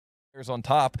on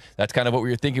top. That's kind of what we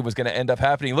were thinking was going to end up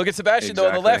happening. Look at Sebastian, though,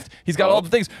 on the left. He's got all the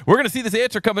things. We're going to see this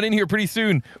answer coming in here pretty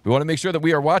soon. We want to make sure that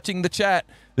we are watching the chat.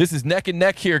 This is neck and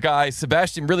neck here, guys.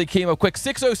 Sebastian really came up quick.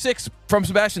 606 from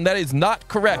Sebastian. That is not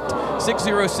correct.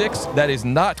 606, that is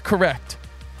not correct.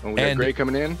 And we got Gray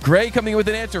coming in. Gray coming in with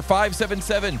an answer,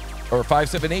 577 or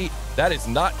 578. That is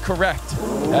not correct.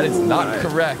 That is not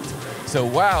correct. So,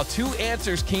 wow, two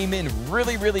answers came in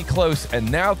really, really close,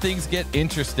 and now things get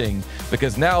interesting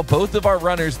because now both of our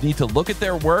runners need to look at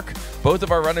their work. Both of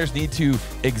our runners need to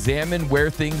examine where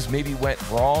things maybe went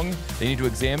wrong. They need to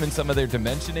examine some of their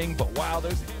dimensioning, but wow,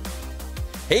 those...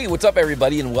 Hey, what's up,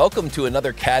 everybody, and welcome to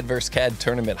another CAD vs. CAD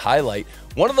tournament highlight.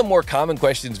 One of the more common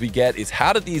questions we get is,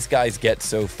 how did these guys get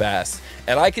so fast?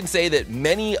 And I can say that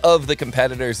many of the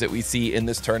competitors that we see in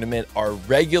this tournament are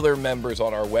regular members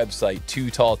on our website,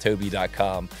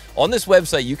 turltles.com. On this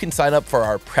website, you can sign up for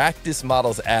our Practice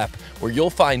Models app, where you'll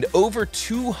find over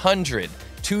 200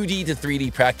 2D to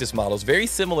 3D practice models, very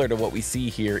similar to what we see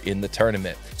here in the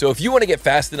tournament. So if you want to get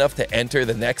fast enough to enter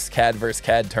the next CAD vs.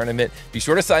 CAD tournament, be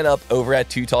sure to sign up over at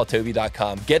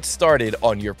turltles.com. Get started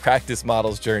on your practice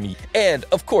models journey. And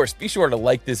of course, be sure to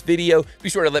like this video. Be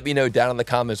sure to let me know down in the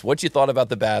comments what you thought about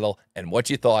the battle and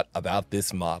what you thought about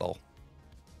this model.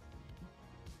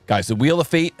 Guys, the Wheel of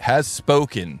Fate has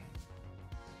spoken.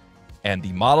 And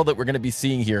the model that we're going to be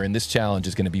seeing here in this challenge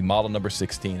is going to be model number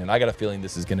 16. And I got a feeling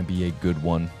this is going to be a good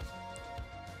one.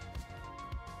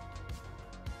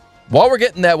 While we're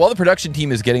getting that, while the production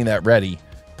team is getting that ready,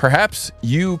 perhaps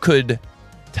you could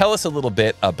tell us a little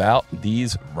bit about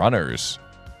these runners.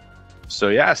 So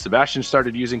yeah, Sebastian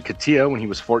started using CATIA when he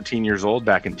was 14 years old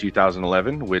back in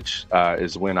 2011, which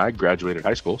is when I graduated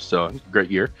high school. So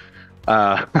great year.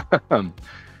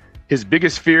 His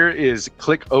biggest fear is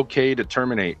click OK to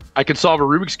terminate. I can solve a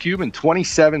Rubik's Cube in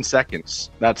 27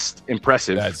 seconds. That's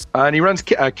impressive. And he runs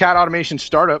a CAD automation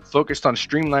startup focused on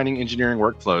streamlining engineering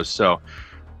workflows. So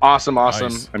awesome.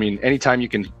 Nice. I mean, anytime you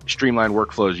can streamline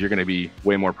workflows, you're going to be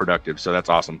way more productive. So that's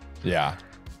awesome. Yeah.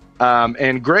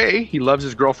 And Gray, he loves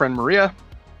his girlfriend, Maria.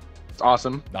 It's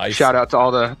awesome. Nice. Shout out to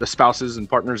all the spouses and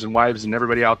partners and wives and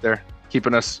everybody out there,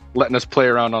 letting us play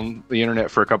around on the internet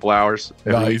for a couple hours.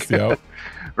 Nice, yeah.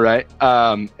 Right.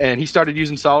 And he started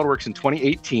using SolidWorks in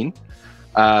 2018.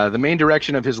 The main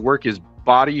direction of his work is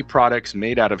body products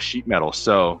made out of sheet metal.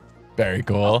 So very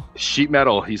cool. Sheet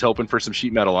metal. He's hoping for some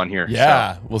sheet metal on here.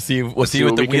 Yeah. So we'll see what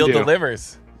the wheel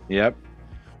delivers. Yep.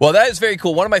 Well, that is very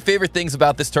cool. One of my favorite things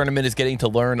about this tournament is getting to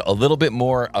learn a little bit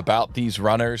more about these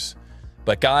runners.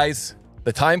 But guys,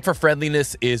 the time for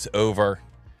friendliness is over.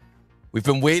 We've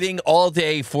been waiting all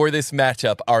day for this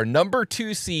matchup. Our number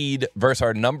 2 seed versus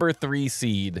our number 3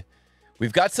 seed.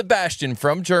 We've got Sebastian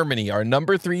from Germany, our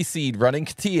number 3 seed, running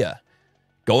CATIA,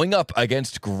 going up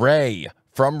against Gray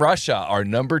from Russia, our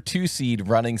number 2 seed,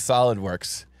 running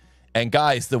SolidWorks. And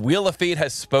guys, the Wheel of Fate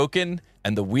has spoken,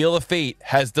 and the Wheel of Fate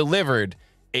has delivered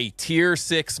a Tier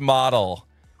 6 model.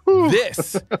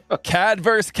 This CAD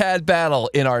vs. CAD battle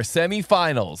in our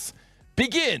semifinals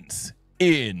begins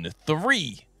in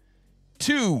 3,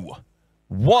 2,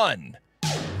 1,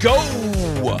 go!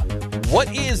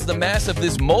 What is the mass of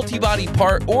this multi-body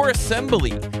part or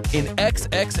assembly in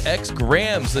XXX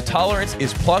grams? The tolerance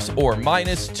is plus or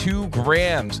minus 2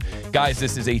 grams. Guys,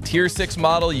 this is a Tier 6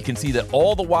 model. You can see that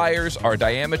all the wires are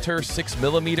diameter 6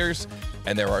 millimeters,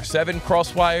 and there are 7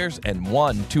 cross wires and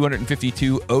 1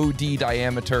 252 OD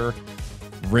diameter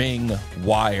ring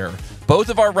wire. Both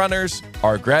of our runners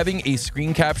are grabbing a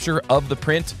screen capture of the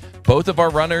print. Both of our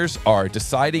runners are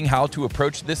deciding how to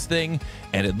approach this thing,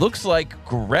 and it looks like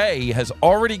Gray has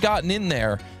already gotten in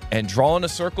there and drawn a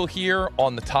circle here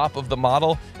on the top of the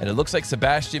model, and it looks like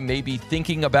Sebastian may be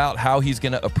thinking about how he's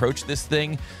going to approach this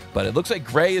thing, but it looks like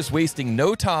Gray is wasting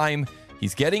no time.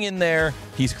 He's getting in there.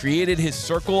 He's created his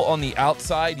circle on the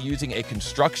outside using a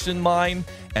construction line,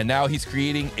 and now he's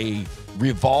creating a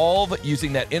revolve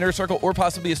using that inner circle, or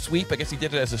possibly a sweep. I guess he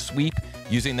did it as a sweep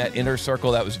using that inner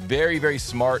circle. That was very, very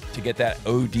smart to get that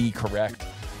OD correct.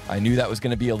 I knew that was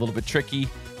going to be a little bit tricky,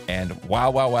 and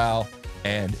wow.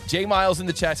 And Jay Miles in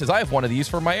the chat says, I have one of these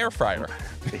for my air fryer.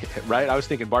 Right? I was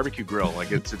thinking barbecue grill.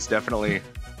 Like it's definitely...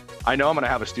 I know I'm going to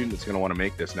have a student that's going to want to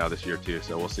make this this year too,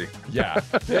 so we'll see. Yeah,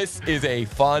 this is a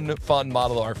fun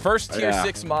model. Our first Tier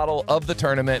 6 model of the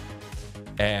tournament.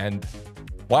 And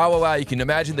Wow. You can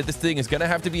imagine that this thing is going to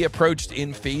have to be approached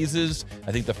in phases.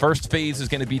 I think the first phase is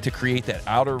going to be to create that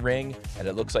outer ring, and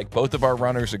it looks like both of our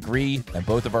runners agree, and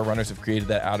both of our runners have created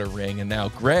that outer ring. And now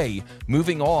Gray,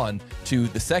 moving on to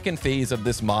the second phase of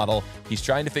this model, he's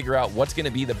trying to figure out what's going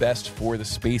to be the best for the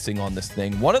spacing on this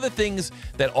thing. One of the things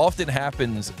that often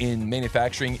happens in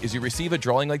manufacturing is you receive a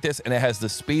drawing like this, and it has the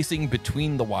spacing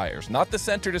between the wires, not the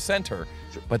center to center,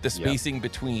 but the spacing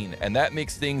between, and that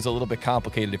makes things a little bit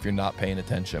complicated if you're not paying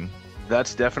attention.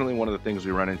 That's definitely one of the things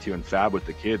we run into in fab with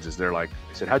the kids is they're like,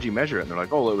 I said, how'd you measure it? And they're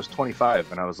like, oh, it was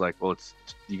 25. And I was like, well,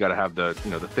 you got to have the,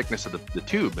 the thickness of the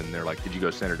tube. And they're like, did you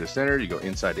go center to center? Did you go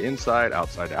inside to inside,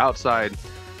 outside to outside?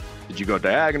 Did you go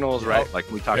diagonals, right? Like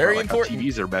we talked about like how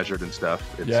TVs are measured and stuff.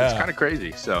 It's kind of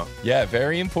crazy. So yeah,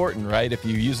 very important, right? If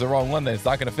you use the wrong one, then it's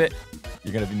not going to fit.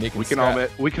 You're going to be making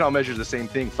we can all measure the same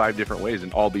thing 5 different ways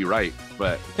and all be right.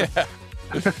 But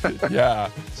yeah.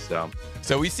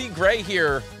 So we see Gray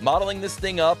here modeling this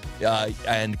thing up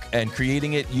and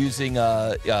creating it using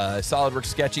SolidWorks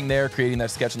sketching there, creating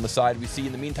that sketch on the side. We see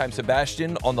in the meantime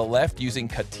Sebastian on the left using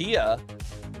CATIA,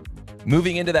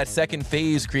 moving into that second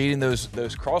phase, creating those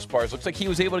crossbars. Looks like he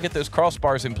was able to get those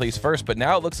crossbars in place first, but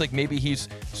now it looks like maybe he's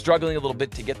struggling a little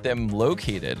bit to get them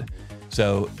located.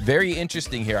 So very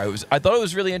interesting here. I thought it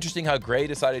was really interesting how Gray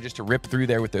decided just to rip through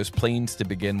there with those planes to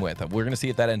begin with. We're going to see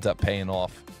if that ends up paying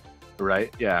off.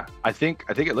 Right. Yeah. I think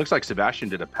it looks like Sebastian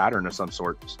did a pattern of some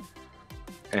sorts,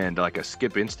 and like a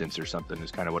skip instance or something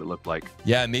is kind of what it looked like.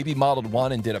 Yeah, maybe modeled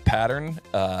one and did a pattern.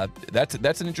 That's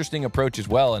an interesting approach as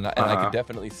well, and I could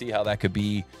definitely see how that could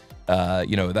be,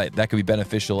 that could be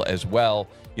beneficial as well.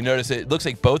 You notice it looks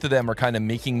like both of them are kind of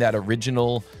making that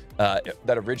original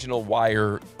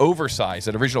wire oversized,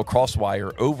 that original cross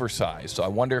wire oversized. So I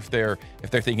wonder if they're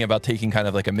thinking about taking kind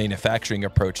of like a manufacturing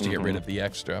approach to get rid of the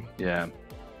extra. Yeah.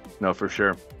 No, for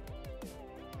sure.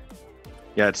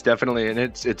 Yeah, it's definitely, and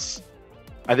it's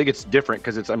I think it's different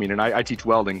because I teach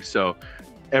welding, so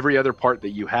every other part that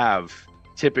you have,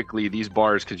 typically these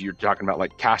bars, because you're talking about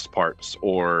like cast parts,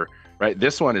 or right,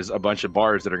 this one is a bunch of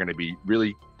bars that are going to be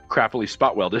really crappily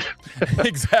spot welded.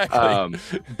 Exactly.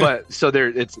 But so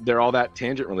they're all that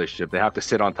tangent relationship. They have to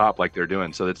sit on top like they're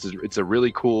doing. So it's a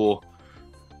really cool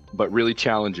but really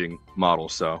challenging model.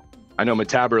 So I know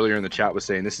Matab earlier in the chat was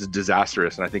saying this is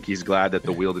disastrous, and I think he's glad that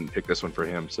the wheel didn't pick this one for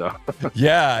him. So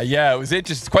yeah, it was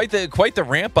interesting. Quite the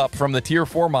ramp up from the tier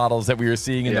 4 models that we were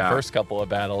seeing in the first couple of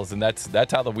battles, and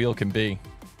that's how the wheel can be.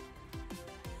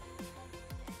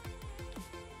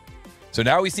 So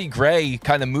now we see Gray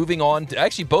kind of moving on to,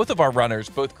 actually both of our runners,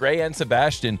 both Gray and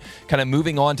Sebastian, kind of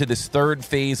moving on to this third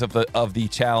phase of the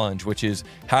challenge, which is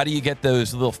how do you get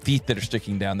those little feet that are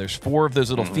sticking down? There's 4 of those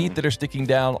little feet that are sticking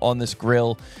down on this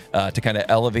grill to kind of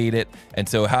elevate it. And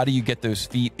so how do you get those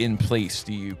feet in place?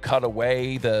 Do you cut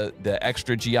away the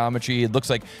extra geometry? It looks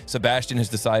like Sebastian has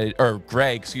decided, or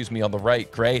Gray, excuse me, on the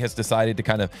right, Gray has decided to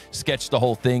kind of sketch the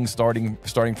whole thing starting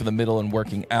from the middle and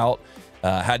working out.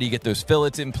 How do you get those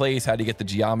fillets in place? How do you get the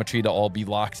geometry to all be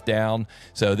locked down?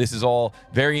 So this is all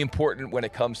very important when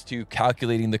it comes to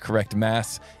calculating the correct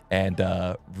mass, and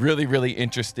really, really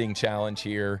interesting challenge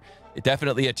here.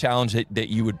 Definitely a challenge that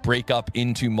you would break up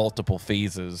into multiple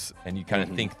phases, and you kind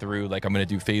of think through, like, I'm going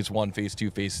to do phase 1, phase 2,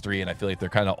 phase 3, and I feel like they're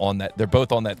kind of on that. They're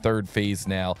both on that third phase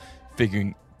now,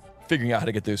 figuring out how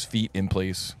to get those feet in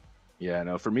place. Yeah,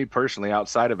 no, for me personally,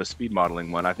 outside of a speed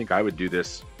modeling one, I think I would do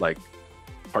this like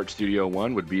Part Studio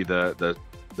 1 would be the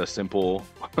simple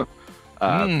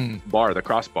bar, the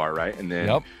crossbar, right? And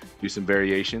then do some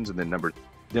variations, and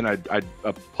then I'd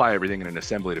apply everything in an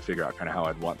assembly to figure out kind of how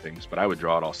I'd want things, but I would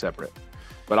draw it all separate.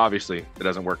 But obviously it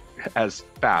doesn't work as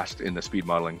fast in the speed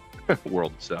modeling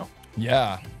world. So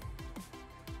yeah.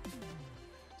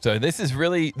 So they're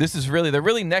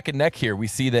really neck and neck here. We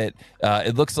see that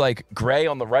it looks like Gray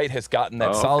on the right has gotten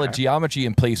that solid geometry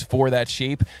in place for that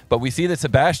shape, but we see that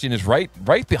Sebastian is right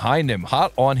behind him,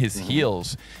 hot on his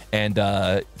heels. And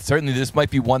certainly this might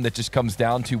be one that just comes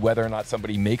down to whether or not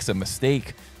somebody makes a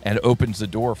mistake and opens the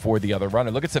door for the other runner.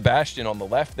 Look at Sebastian on the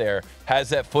left there, has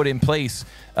that foot in place,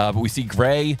 but we see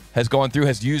Gray has gone through,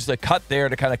 has used a cut there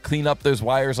to kind of clean up those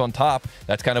wires on top.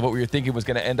 That's kind of what we were thinking was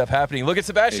going to end up happening. Look at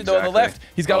Sebastian though on the left.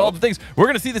 He's got all the things. We're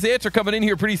going to see this answer coming in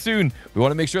here pretty soon. We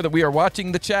want to make sure that we are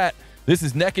watching the chat. This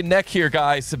is neck and neck here,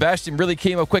 guys. Sebastian really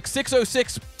came up quick.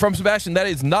 606 from Sebastian. That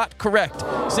is not correct.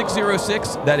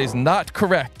 606, that is not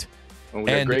correct. And we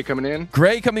got Gray coming in.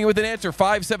 Gray coming in with an answer,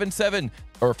 577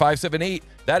 or 578.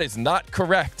 That is not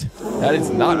correct. That is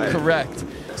not correct.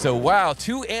 So, wow,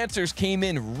 2 answers came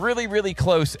in really, really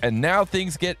close, and now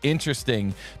things get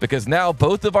interesting because now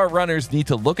both of our runners need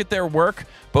to look at their work.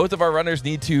 Both of our runners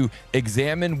need to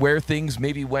examine where things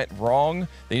maybe went wrong.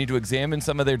 They need to examine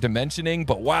some of their dimensioning.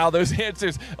 But, wow, those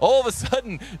answers, all of a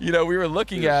sudden, you know, we were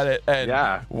looking at it, and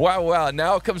wow.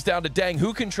 Now it comes down to, dang,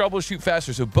 who can troubleshoot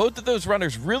faster? So both of those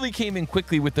runners really came in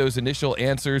quickly with those initial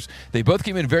answers. They both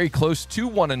came in very close to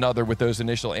one another with those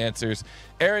initial answers.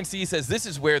 Aaron C. says, this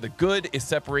is where the good is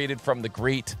separated from the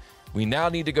great. We now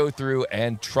need to go through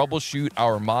and troubleshoot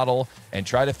our model and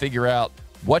try to figure out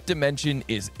what dimension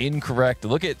is incorrect.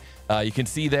 Look at, you can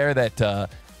see there that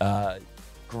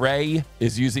Gray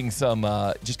is using some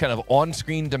just kind of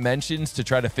on-screen dimensions to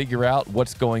try to figure out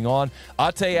what's going on.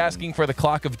 Ate asking for the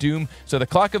Clock of Doom. So the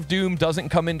Clock of Doom doesn't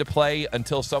come into play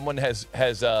until someone has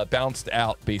bounced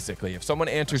out, basically. If someone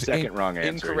answers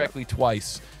incorrectly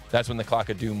twice, that's when the Clock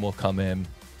of Doom will come in.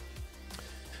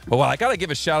 But well, I got to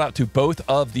give a shout out to both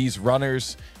of these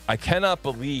runners. I cannot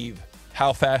believe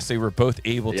how fast they were both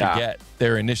able to get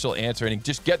their initial answer and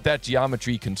just get that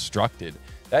geometry constructed.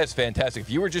 That is fantastic.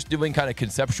 If you were just doing kind of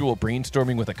conceptual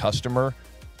brainstorming with a customer,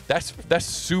 that's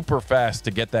super fast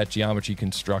to get that geometry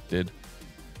constructed.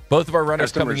 Both of our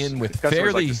runners coming in with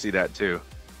fairly like to see that too.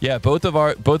 Yeah, both of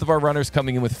our runners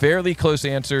coming in with fairly close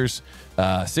answers,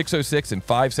 606 and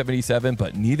 577,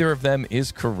 but neither of them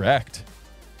is correct.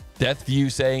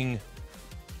 Deathview saying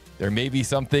there may be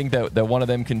something that one of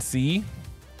them can see.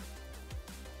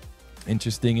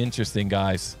 Interesting,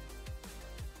 guys.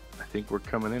 I think we're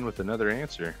coming in with another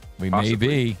answer. We may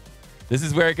be. This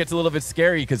is where it gets a little bit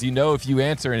scary because you know if you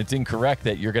answer and it's incorrect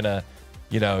that you're gonna,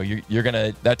 you know, you're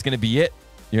gonna, that's gonna be it.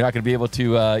 You're not gonna be able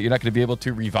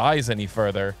to revise any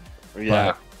further.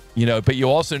 Yeah. But, you know, but you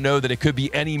also know that it could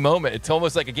be any moment. It's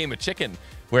almost like a game of chicken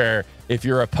where if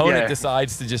your opponent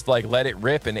decides to just like let it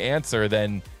rip and answer,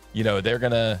 then you know they're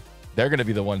gonna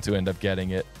be the ones who end up getting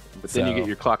it. But then you get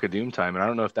your Clock of Doom time, and I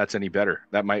don't know if that's any better.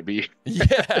 That might be.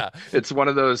 Yeah. It's one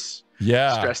of those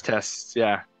stress tests.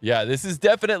 Yeah. Yeah, this is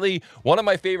definitely one of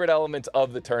my favorite elements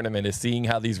of the tournament is seeing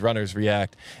how these runners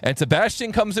react. And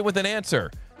Sebastian comes in with an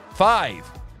answer.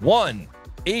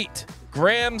 518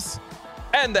 grams.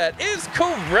 And that is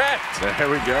correct. There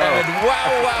we go. And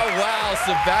wow.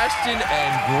 Sebastian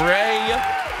and Gray.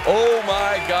 Oh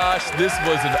my gosh, this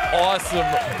was an awesome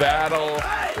battle.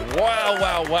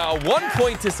 Wow. 1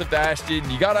 point to Sebastian.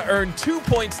 You got to earn 2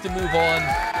 points to move on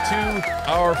to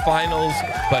our finals.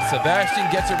 But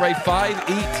Sebastian gets it right,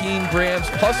 518 grams,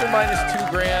 plus or minus 2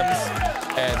 grams.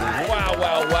 And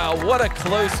wow, what a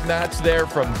close match there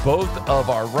from both of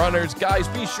our runners. Guys,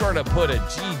 be sure to put a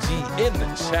GG in the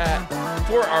chat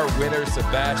for our winner,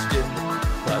 Sebastian.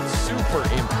 But super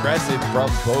impressive from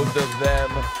both of them.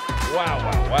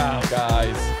 Wow,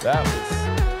 guys. That was...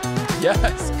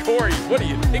 Yes, Corey, what do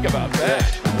you think about that?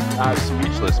 I was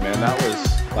speechless, man. That was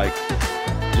like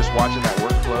just watching that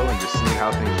workflow and just seeing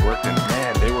how things worked. And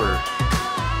man, they were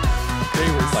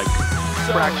like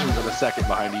fractions of a second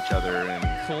behind each other, and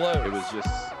it was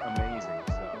just amazing.